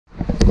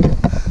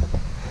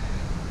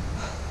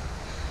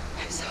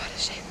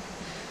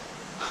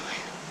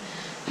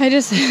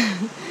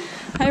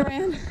I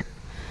ran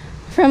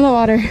from the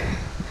water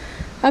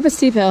up a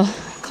steep hill,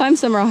 climbed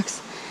some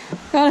rocks,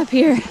 got up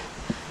here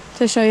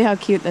to show you how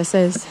cute this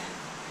is.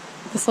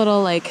 This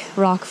little like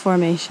rock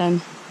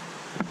formation.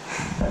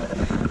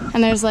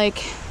 And there's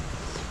like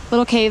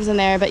little caves in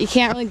there, but you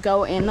can't really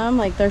go in them.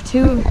 Like they're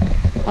too,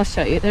 I'll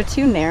show you, they're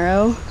too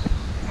narrow.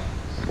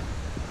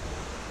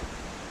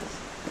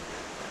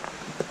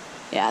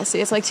 Yeah,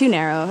 see, it's like too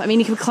narrow. I mean,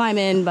 you can climb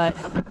in, but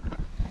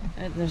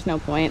there's no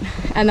point.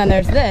 And then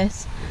there's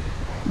this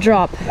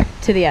drop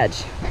to the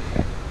edge.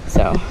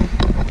 So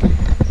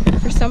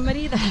for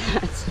somebody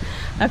that's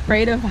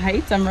afraid of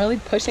heights, I'm really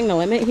pushing the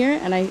limit here.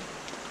 And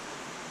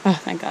oh,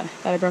 thank God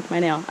that I broke my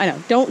nail. I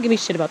know, don't give me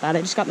shit about that.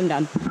 I just got them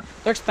done.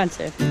 They're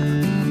expensive.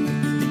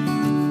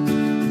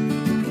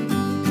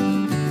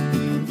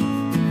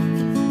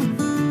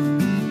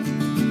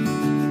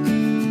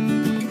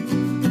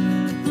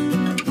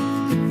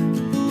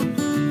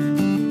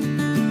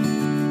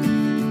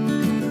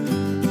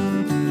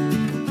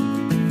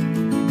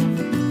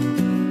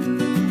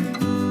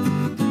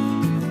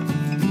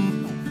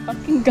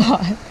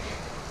 God.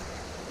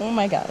 Oh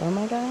my God, oh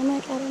my God, oh my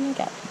God, oh my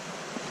God.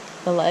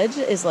 The ledge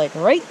is like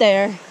right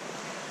there.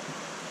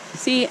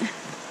 See,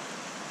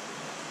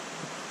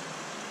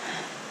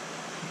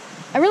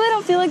 I really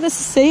don't feel like this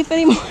is safe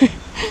anymore.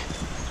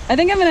 I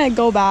think I'm gonna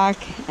go back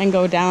and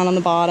go down on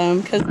the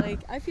bottom because like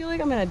I feel like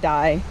I'm gonna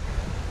die.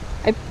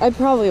 I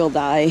probably will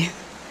die.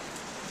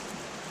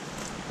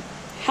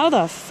 How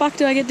the fuck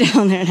do I get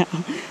down there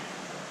now?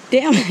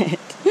 Damn it.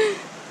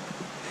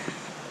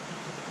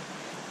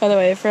 By the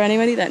way, for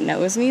anybody that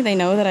knows me, they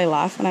know that I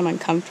laugh when I'm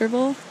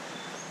uncomfortable.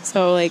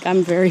 So, like,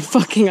 I'm very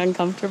fucking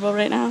uncomfortable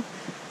right now.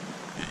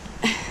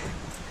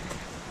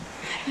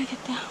 How do I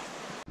get down?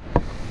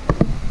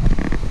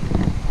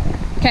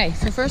 Okay,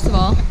 so first of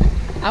all,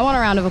 I want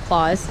a round of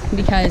applause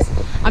because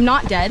I'm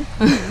not dead.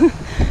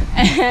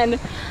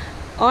 And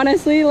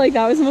honestly, like,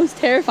 that was the most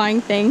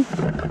terrifying thing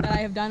that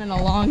I have done in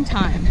a long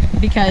time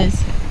because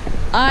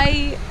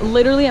I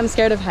literally am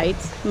scared of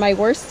heights.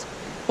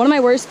 One of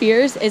my worst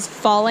fears is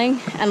falling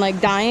and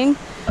like dying.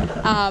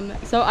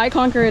 So I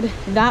conquered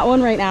that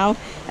one right now.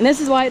 And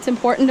this is why it's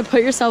important to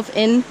put yourself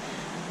in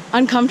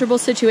uncomfortable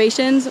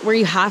situations where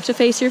you have to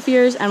face your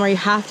fears and where you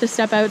have to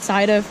step out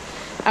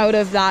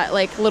of that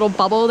like little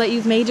bubble that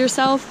you've made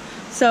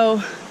yourself.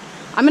 So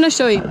I'm gonna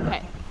show you.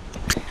 Okay,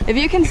 if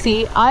you can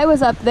see, I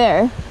was up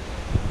there.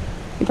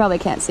 You probably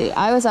can't see.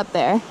 I was up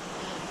there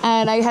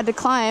and I had to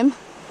climb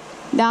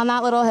down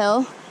that little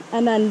hill.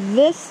 And then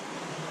this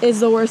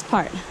is the worst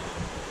part.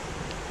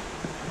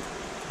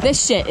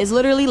 This shit is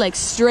literally like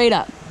straight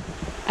up.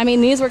 I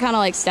mean, these were kind of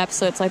like steps,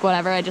 so it's like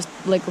whatever. I just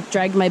like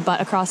dragged my butt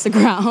across the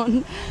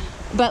ground.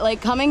 But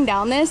like coming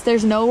down this,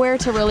 there's nowhere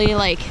to really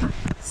like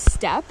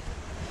step.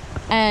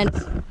 And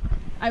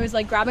I was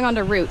like grabbing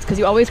onto roots because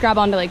you always grab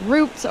onto like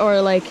roots or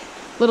like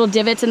little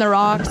divots in the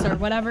rocks or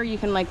whatever you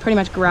can like pretty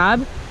much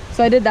grab.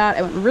 So I did that.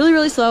 I went really,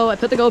 really slow. I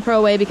put the GoPro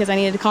away because I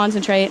needed to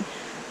concentrate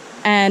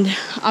and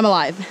I'm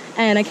alive.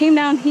 And I came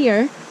down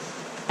here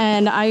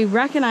and I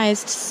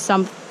recognized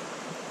something.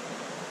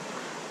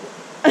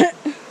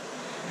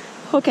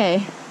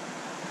 Okay,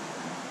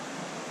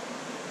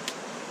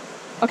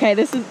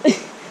 this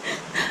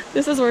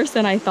is worse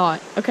than I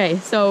thought. Okay,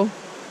 so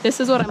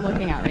this is what I'm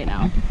looking at right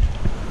now.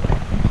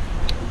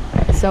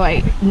 So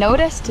I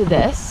noticed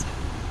this,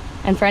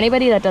 and for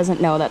anybody that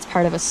doesn't know, that's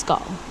part of a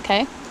skull,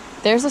 okay?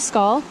 There's a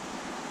skull,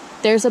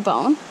 there's a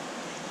bone,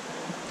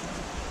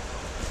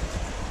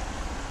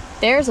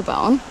 there's a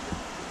bone,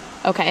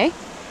 okay?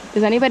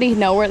 Does anybody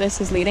know where this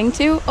is leading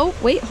to? Oh,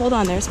 wait, hold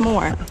on, there's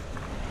more.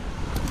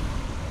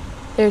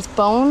 There's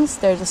bones,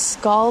 there's a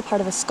skull,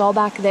 part of a skull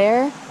back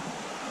there.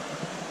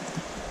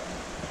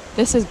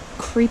 This is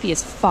creepy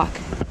as fuck.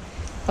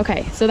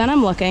 Okay, so then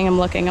I'm looking,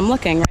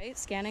 right?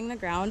 Scanning the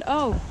ground.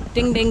 Oh,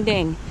 ding, ding,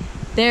 ding.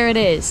 There it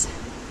is.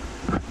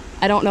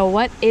 I don't know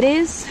what it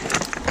is.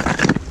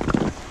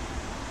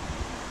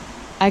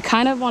 I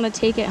kind of want to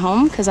take it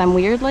home because I'm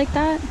weird like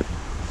that.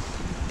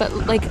 But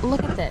like,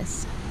 look at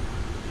this.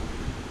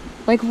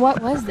 Like,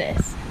 what was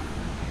this?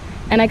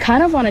 And I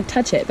kind of want to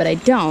touch it, but I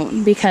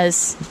don't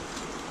because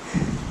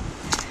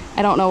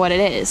I don't know what it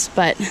is.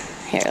 But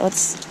here,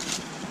 let's...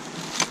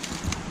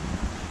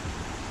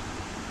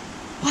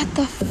 What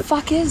the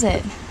fuck is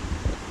it?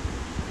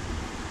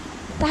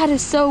 That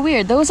is so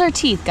weird. Those are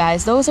teeth,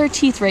 guys. Those are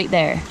teeth right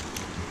there.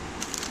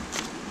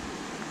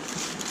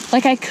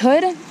 Like I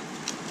could...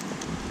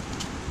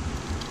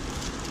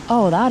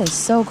 Oh, that is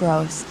so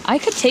gross. I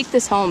could take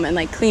this home and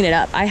like clean it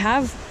up. I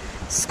have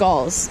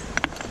skulls.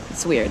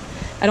 It's weird.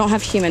 I don't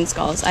have human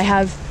skulls. I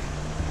have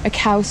a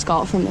cow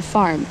skull from the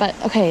farm. But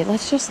okay,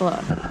 let's just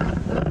look.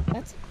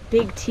 That's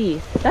big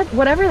teeth. That,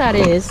 whatever that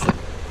is,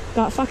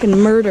 got fucking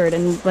murdered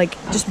and like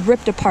just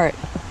ripped apart.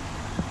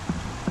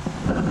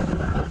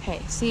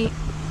 Okay, see,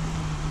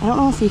 I don't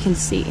know if you can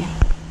see.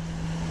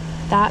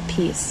 That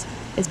piece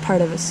is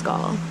part of a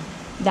skull.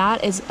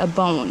 That is a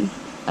bone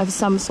of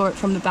some sort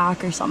from the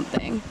back or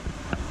something.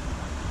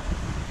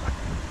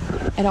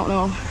 I don't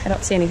know. I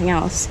don't see anything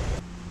else.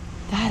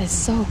 That is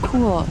so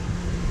cool.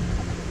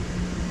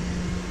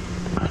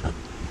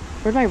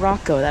 Where'd my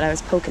rock go that I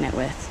was poking it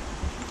with?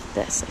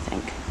 This, I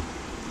think.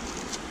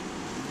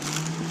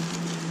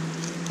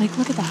 Like,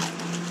 look at that.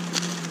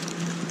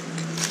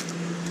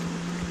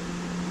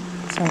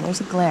 Sorry,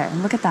 there's a glare.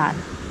 Look at that.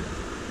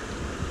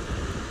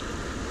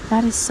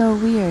 That is so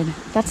weird.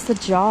 That's the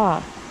jaw.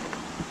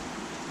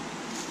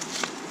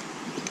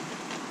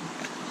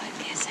 What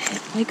is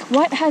it? Like,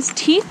 what has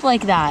teeth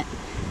like that?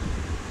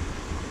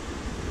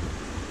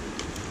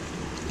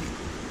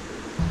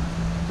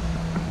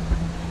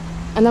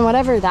 And then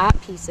whatever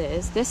that piece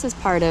is, this is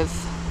part of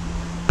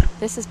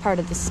the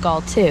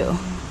skull too.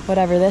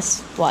 Whatever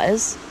this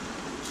was,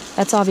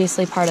 that's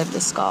obviously part of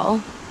the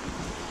skull.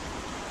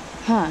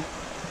 Huh.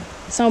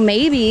 So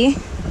maybe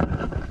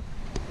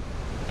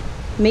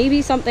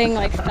something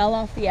like fell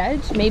off the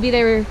edge. Maybe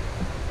they were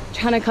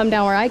trying to come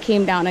down where I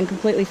came down and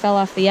completely fell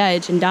off the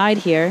edge and died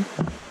here.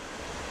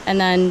 And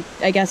then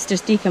I guess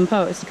just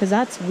decomposed, because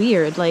that's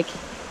weird. Like,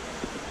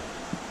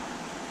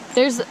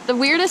 there's the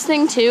weirdest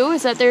thing too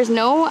is that there's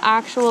no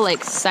actual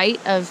like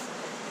site of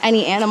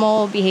any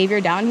animal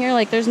behavior down here.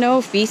 Like, there's no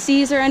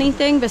feces or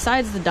anything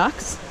besides the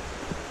ducks.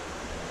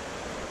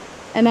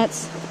 And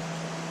that's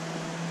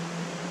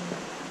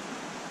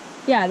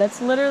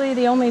literally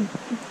the only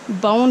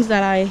bones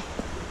that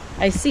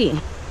I see.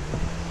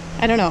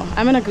 I don't know.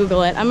 I'm gonna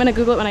Google it. I'm gonna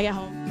Google it when I get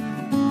home.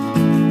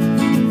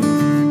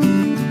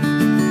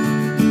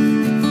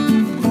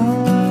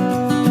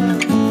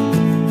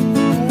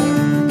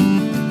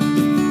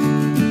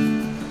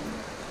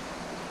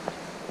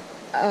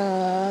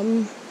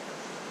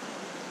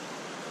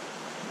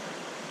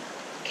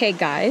 Okay,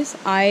 guys,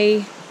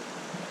 I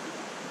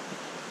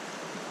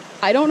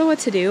don't know what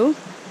to do.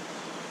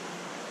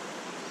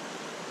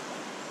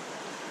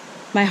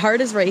 My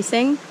heart is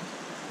racing.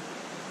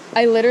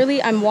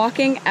 I'm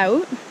walking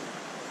out.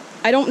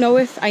 I don't know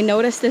if I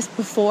noticed this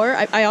before.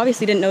 I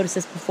obviously didn't notice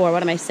this before.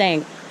 What am I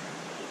saying?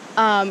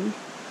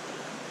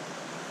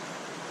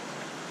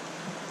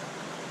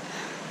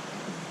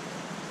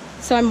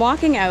 So I'm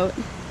walking out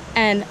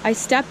and I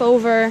step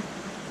over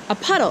a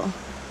puddle.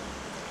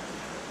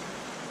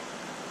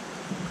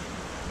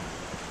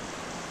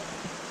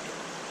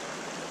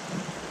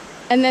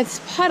 And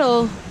this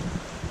puddle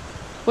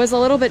was a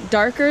little bit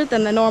darker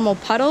than the normal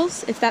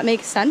puddles, if that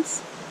makes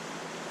sense.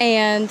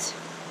 And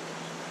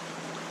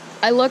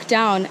I look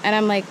down and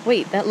I'm like,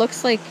 wait, that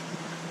looks like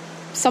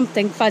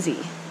something fuzzy.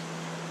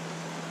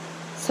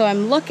 So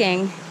I'm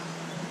looking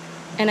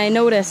and I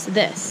notice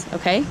this,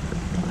 okay?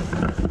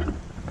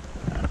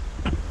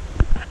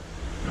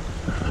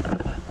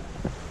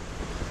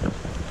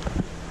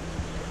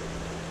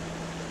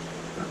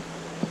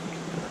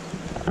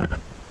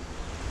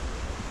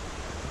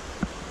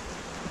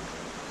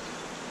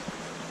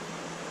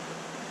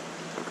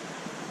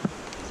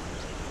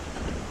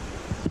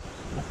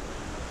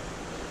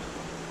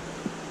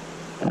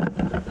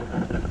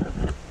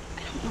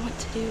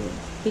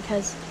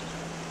 Because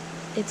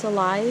it's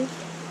alive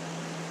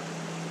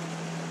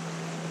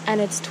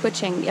and it's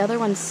twitching. The other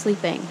one's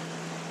sleeping.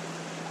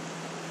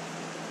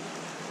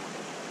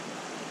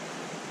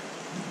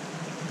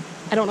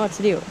 I don't know what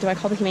to do. Do I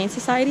call the Humane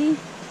Society?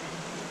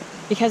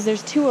 Because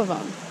there's two of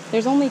them.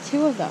 There's only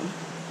two of them.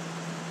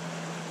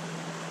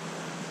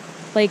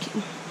 Like,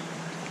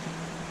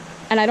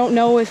 and I don't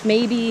know if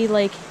maybe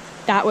like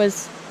that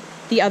was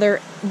the other,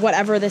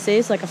 whatever this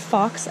is, like a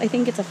fox. I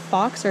think it's a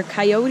fox or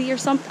coyote or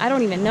something. I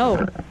don't even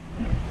know.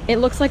 It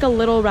looks like a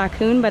little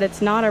raccoon, but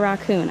it's not a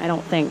raccoon, I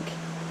don't think.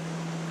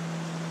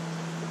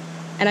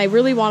 And I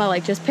really want to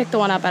like just pick the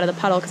one up out of the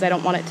puddle because I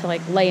don't want it to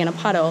like lay in a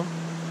puddle.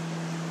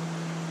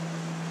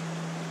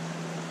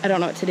 I don't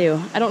know what to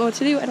do. I don't know what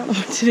to do. I don't know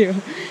what to do.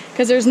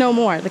 Because there's no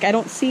more. Like, I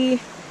don't see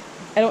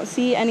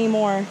any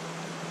more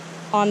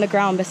on the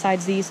ground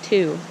besides these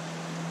two.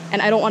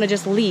 And I don't want to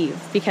just leave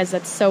because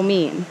that's so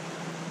mean.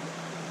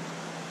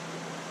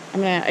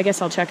 I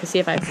guess I'll check to see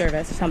if I have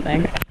service or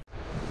something.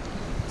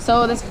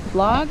 So this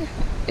vlog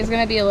is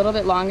going to be a little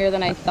bit longer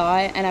than I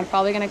thought, and I'm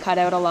probably going to cut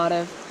out a lot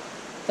of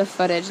the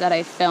footage that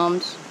I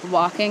filmed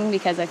walking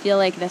because I feel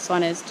like this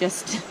one is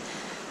just,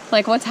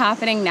 like, what's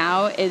happening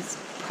now is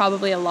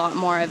probably a lot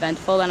more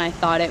eventful than I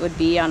thought it would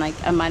be on like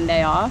a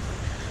Monday off.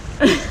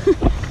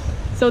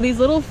 So these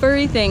little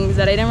furry things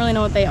that I didn't really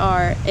know what they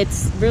are,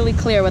 it's really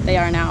clear what they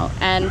are now.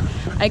 And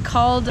I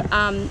called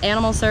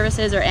animal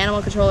services or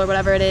animal control or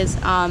whatever it is,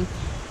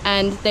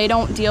 and they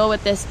don't deal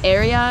with this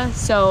area,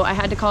 so I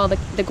had to call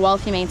the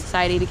Guelph Humane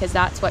Society because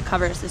that's what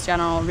covers this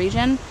general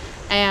region.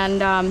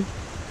 And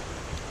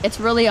it's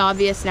really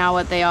obvious now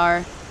what they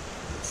are.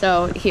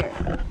 So here.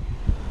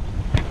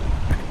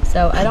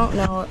 So I don't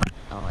know.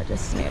 Oh, I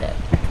just smeared it.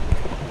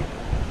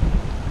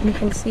 You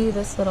can see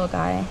this little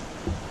guy.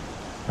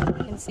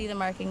 You can see the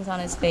markings on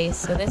his face.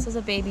 So this is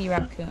a baby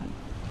raccoon.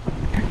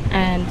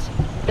 And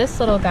this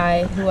little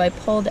guy who I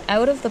pulled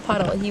out of the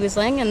puddle, he was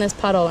laying in this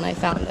puddle when I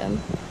found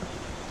him.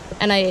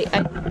 And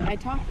I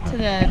talked to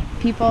the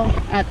people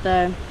at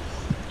the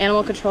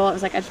animal control. I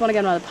was like, I just want to get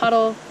him out of the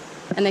puddle.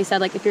 And they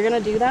said, like, if you're gonna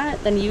do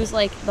that, then use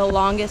like the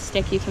longest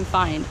stick you can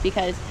find,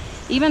 because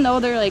even though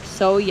they're like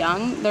so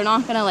young, they're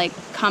not gonna like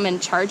come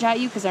and charge at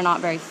you because they're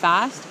not very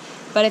fast.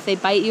 But if they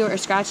bite you or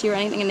scratch you or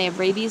anything and they have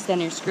rabies,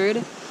 then you're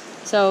screwed.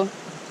 So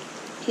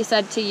he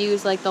said to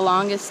use like the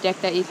longest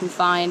stick that you can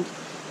find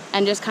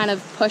and just kind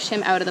of push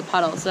him out of the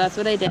puddle. So that's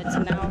what I did.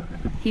 So now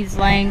he's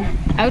laying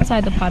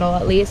outside the puddle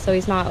at least, so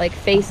he's not like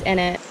face in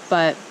it.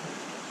 But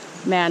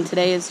man,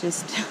 today is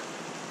just,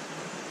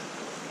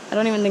 I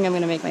don't even think I'm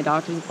gonna make my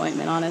doctor's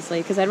appointment,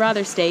 honestly, because I'd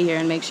rather stay here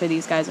and make sure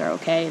these guys are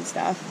okay and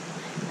stuff.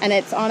 And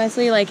it's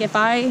honestly like, if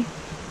I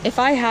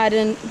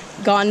hadn't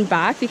gone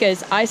back,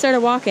 because I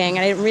started walking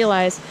and I didn't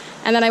realize,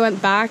 and then I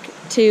went back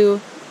to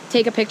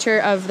take a picture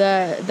of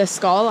the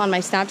skull on my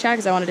Snapchat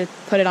because I wanted to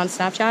put it on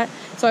Snapchat.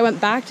 So I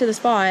went back to the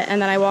spot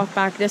and then I walked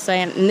back this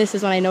way, and this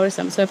is when I noticed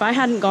them. So if I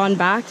hadn't gone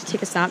back to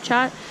take a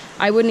Snapchat,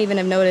 I wouldn't even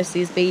have noticed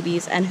these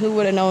babies, and who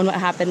would have known what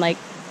happened? Like,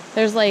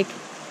 there's like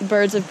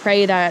birds of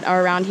prey that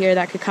are around here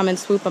that could come and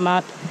swoop them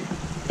up.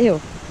 Ew.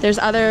 There's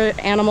other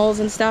animals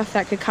and stuff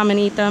that could come and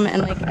eat them,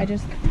 and like, I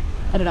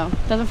don't know,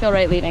 it doesn't feel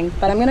right leaving.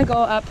 But I'm gonna go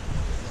up.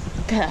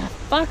 Ugh,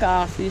 fuck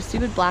off, you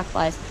stupid black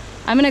flies.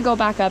 I'm gonna go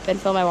back up and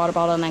fill my water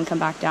bottle and then come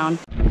back down.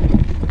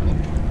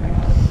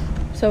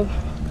 So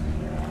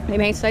my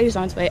mate said he's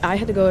on his way. I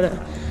had to go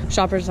to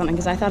Shoppers or something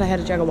because I thought I had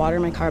a jug of water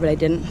in my car, but I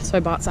didn't. So I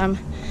bought some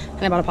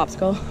and I bought a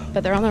popsicle,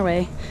 but they're on their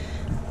way.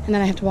 And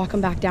then I have to walk them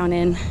back down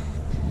in.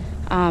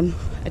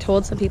 I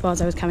told some people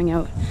as I was coming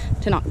out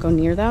to not go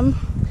near them,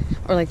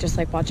 or like just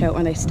like watch out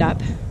when they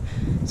step.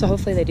 So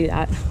hopefully they do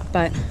that.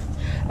 But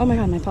oh my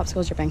god, my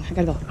popsicle's dripping. I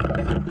gotta go.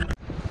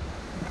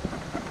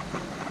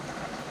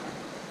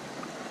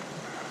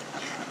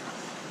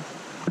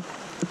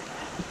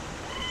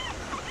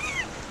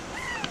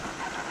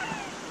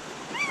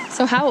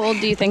 So how old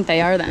do you think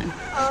they are then?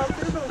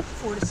 They're about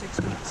 4 to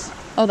 6 weeks.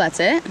 Oh, that's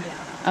it?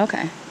 Yeah.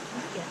 Okay.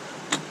 Yeah.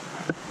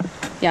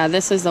 Yeah,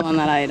 this is the one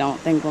that I don't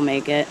think will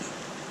make it,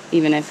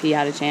 even if he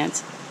had a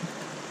chance.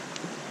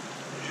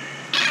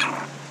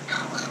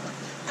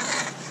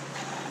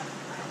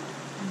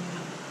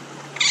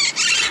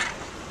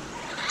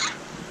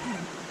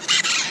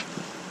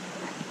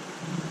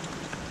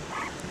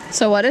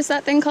 So what is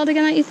that thing called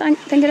again that you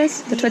think it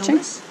is? The twitching?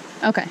 Illness.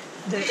 Okay.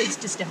 It's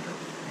distemper.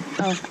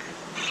 Oh.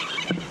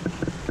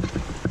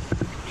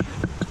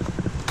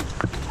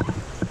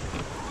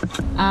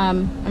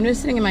 I'm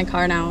just sitting in my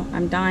car now.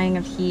 I'm dying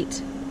of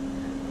heat.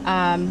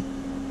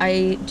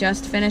 I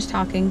just finished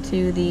talking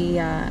to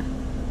the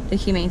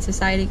Humane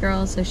Society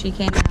girl, so she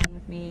came down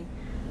with me,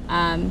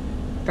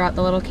 brought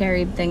the little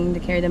carry thing to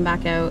carry them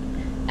back out,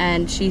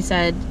 and she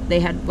said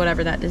they had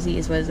whatever that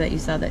disease was that you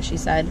saw that she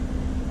said.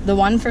 The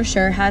one for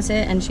sure has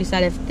it, and she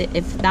said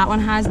if that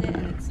one has it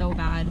and it's so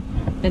bad,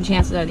 then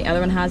chances are the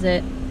other one has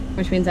it,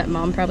 which means that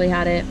mom probably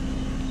had it.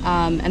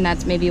 And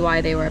that's maybe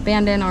why they were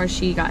abandoned, or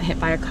she got hit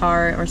by a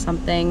car or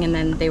something and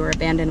then they were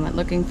abandoned, went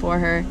looking for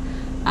her.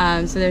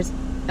 So there's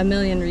a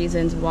million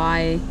reasons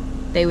why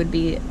they would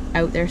be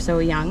out there so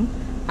young.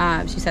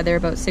 She said they were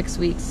about 6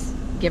 weeks,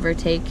 give or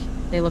take.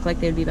 They look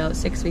like they would be about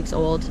 6 weeks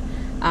old.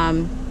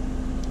 And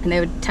they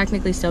would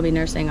technically still be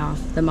nursing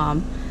off the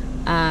mom.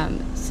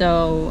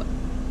 So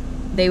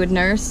they would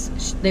nurse,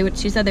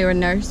 she said they would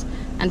nurse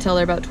until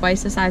they're about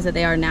twice the size that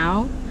they are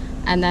now.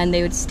 And then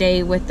they would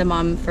stay with the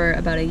mom for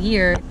about a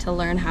year to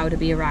learn how to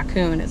be a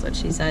raccoon, is what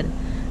she said,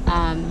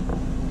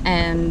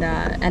 and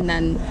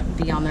then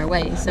be on their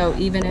way. So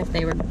even if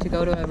they were to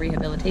go to a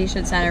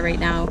rehabilitation center right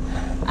now,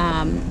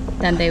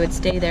 then they would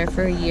stay there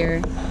for a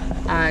year,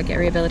 get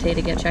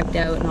rehabilitated, get checked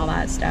out and all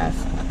that stuff.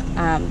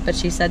 But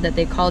she said that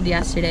they called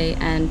yesterday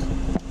and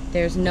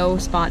there's no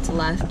spots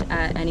left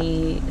at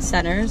any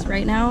centers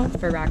right now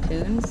for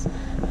raccoons.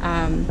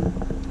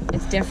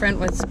 It's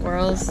different with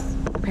squirrels.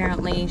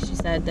 Apparently, she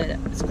said that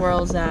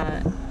squirrels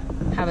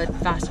have a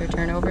faster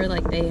turnover,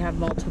 like they have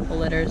multiple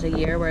litters a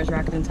year, whereas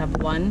raccoons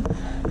have one.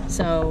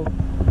 So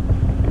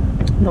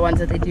the ones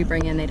that they do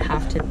bring in, they'd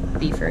have to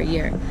be for a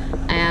year.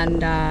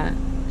 And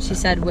she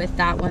said with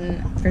that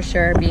one, for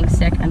sure, being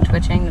sick and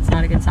twitching, that's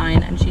not a good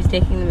sign. And she's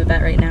taking them to the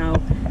vet right now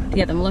to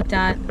get them looked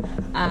at.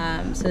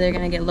 So they're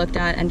gonna get looked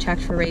at and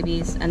checked for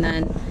rabies, and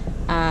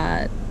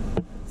then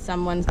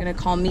someone's gonna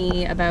call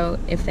me about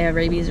if they have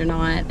rabies or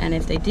not, and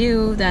if they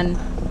do, then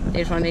they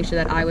just want to make sure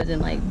that I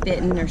wasn't like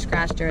bitten or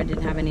scratched or I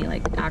didn't have any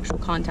like actual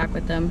contact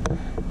with them.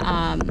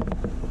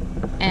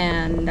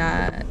 And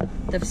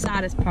the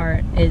saddest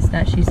part is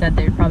that she said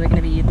they're probably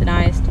going to be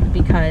euthanized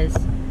because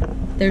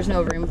there's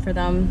no room for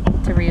them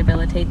to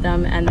rehabilitate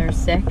them, and they're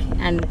sick.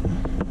 And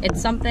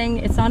it's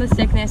not a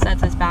sickness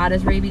that's as bad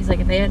as rabies. Like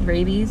if they had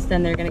rabies,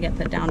 then they're going to get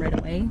put down right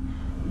away.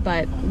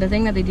 But the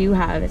thing that they do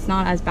have, it's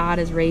not as bad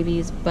as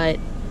rabies, but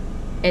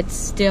it's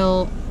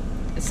still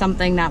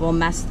something that will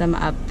mess them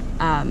up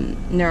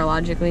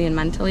neurologically and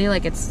mentally.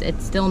 Like it's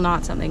still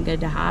not something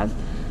good to have.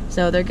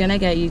 So they're gonna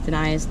get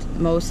euthanized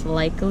most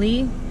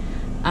likely,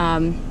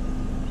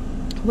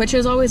 which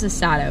is always a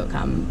sad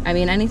outcome. I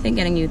mean, anything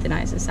getting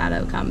euthanized is a sad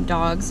outcome,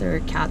 dogs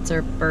or cats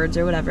or birds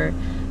or whatever.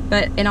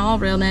 But in all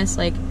realness,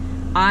 like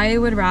I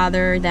would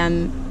rather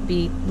them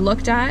be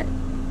looked at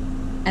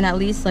and at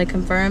least like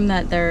confirm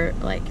that they're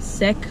like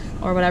sick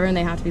or whatever and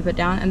they have to be put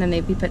down, and then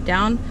they'd be put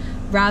down,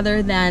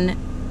 rather than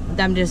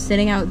them just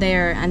sitting out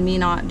there and me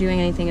not doing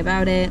anything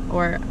about it,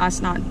 or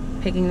us not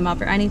picking them up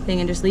or anything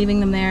and just leaving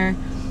them there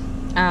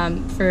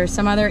for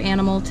some other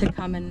animal to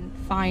come and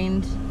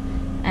find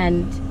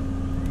and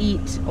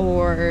eat,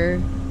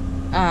 or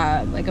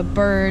like a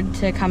bird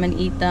to come and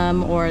eat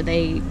them, or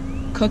they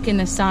cook in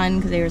the sun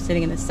because they were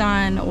sitting in the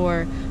sun,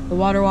 or the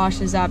water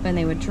washes up and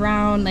they would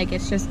drown. Like,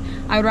 it's just,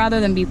 I would rather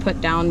them be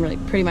put down really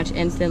pretty much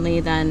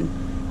instantly than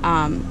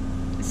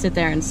sit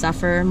there and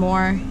suffer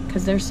more,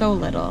 because they're so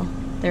little.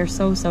 They're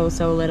so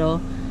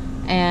little,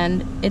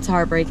 and it's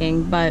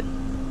heartbreaking, but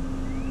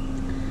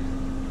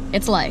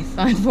it's life.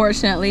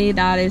 Unfortunately,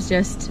 that is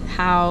just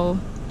how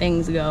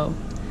things go.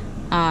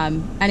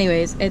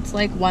 Anyways, it's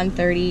like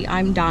 1:30.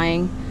 I'm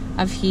dying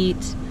of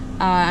heat.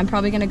 I'm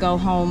probably gonna go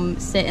home,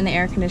 sit in the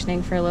air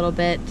conditioning for a little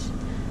bit,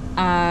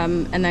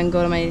 and then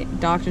go to my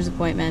doctor's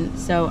appointment.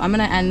 So I'm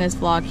gonna end this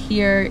vlog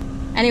here.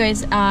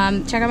 Anyways, check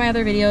out my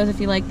other videos if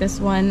you like this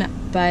one,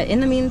 but in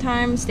the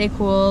meantime, stay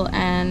cool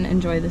and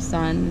enjoy the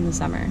sun in the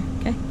summer,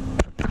 okay?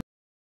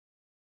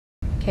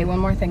 Okay, one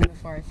more thing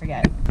before I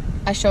forget.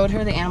 I showed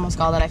her the animal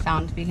skull that I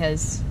found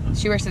because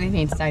she works at the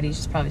Humane Society.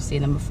 She's probably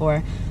seen them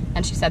before,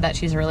 and she said that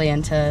she's really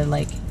into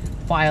like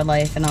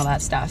wildlife and all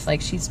that stuff.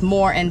 Like, she's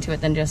more into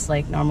it than just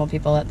like normal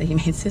people at the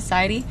Humane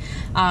Society.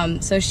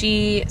 So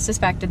she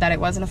suspected that it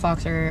wasn't a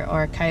fox or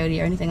a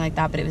coyote or anything like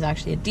that, but it was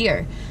actually a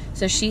deer.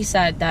 So she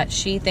said that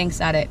she thinks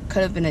that it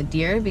could have been a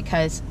deer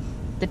because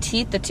the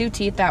two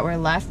teeth that were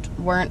left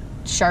weren't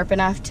sharp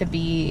enough to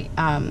be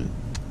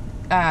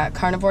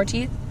carnivore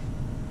teeth.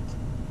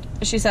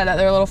 She said that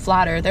they're a little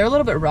flatter. They're a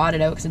little bit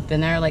rotted out because it's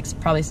been there like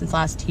probably since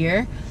last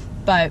year,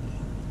 but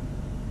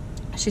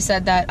she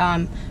said that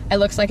it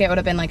looks like it would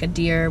have been like a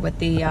deer with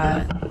the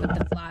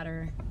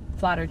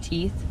flatter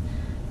teeth.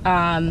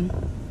 How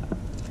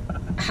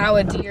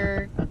a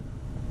deer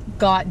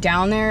got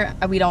down there,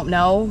 we don't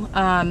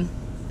know.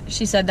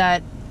 She said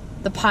that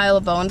the pile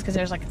of bones, because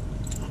there's like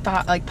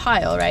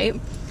pile, right?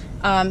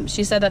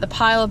 She said that the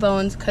pile of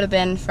bones could have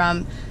been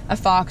from a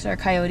fox or a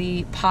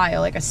coyote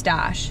pile, like a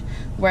stash,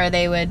 where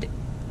they would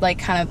like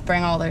kind of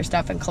bring all their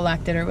stuff and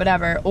collect it or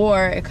whatever,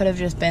 or it could have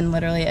just been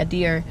literally a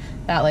deer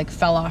that like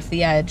fell off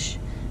the edge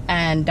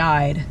and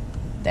died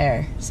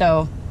there.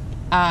 So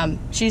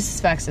she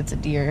suspects it's a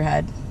deer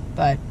head,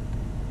 but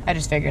I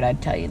just figured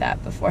I'd tell you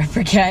that before I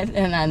forget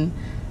and then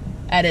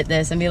edit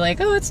this and be like,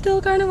 oh, it's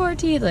still carnivore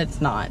teeth. It's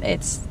not.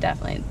 It's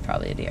definitely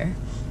probably a deer.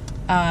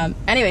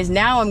 Anyways,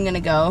 now I'm gonna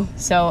go.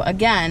 So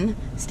again,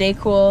 stay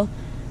cool,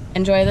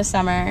 enjoy the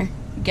summer,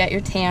 get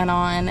your tan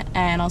on,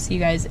 and I'll see you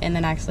guys in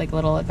the next like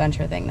little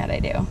adventure thing that I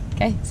do.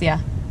 Okay, see ya.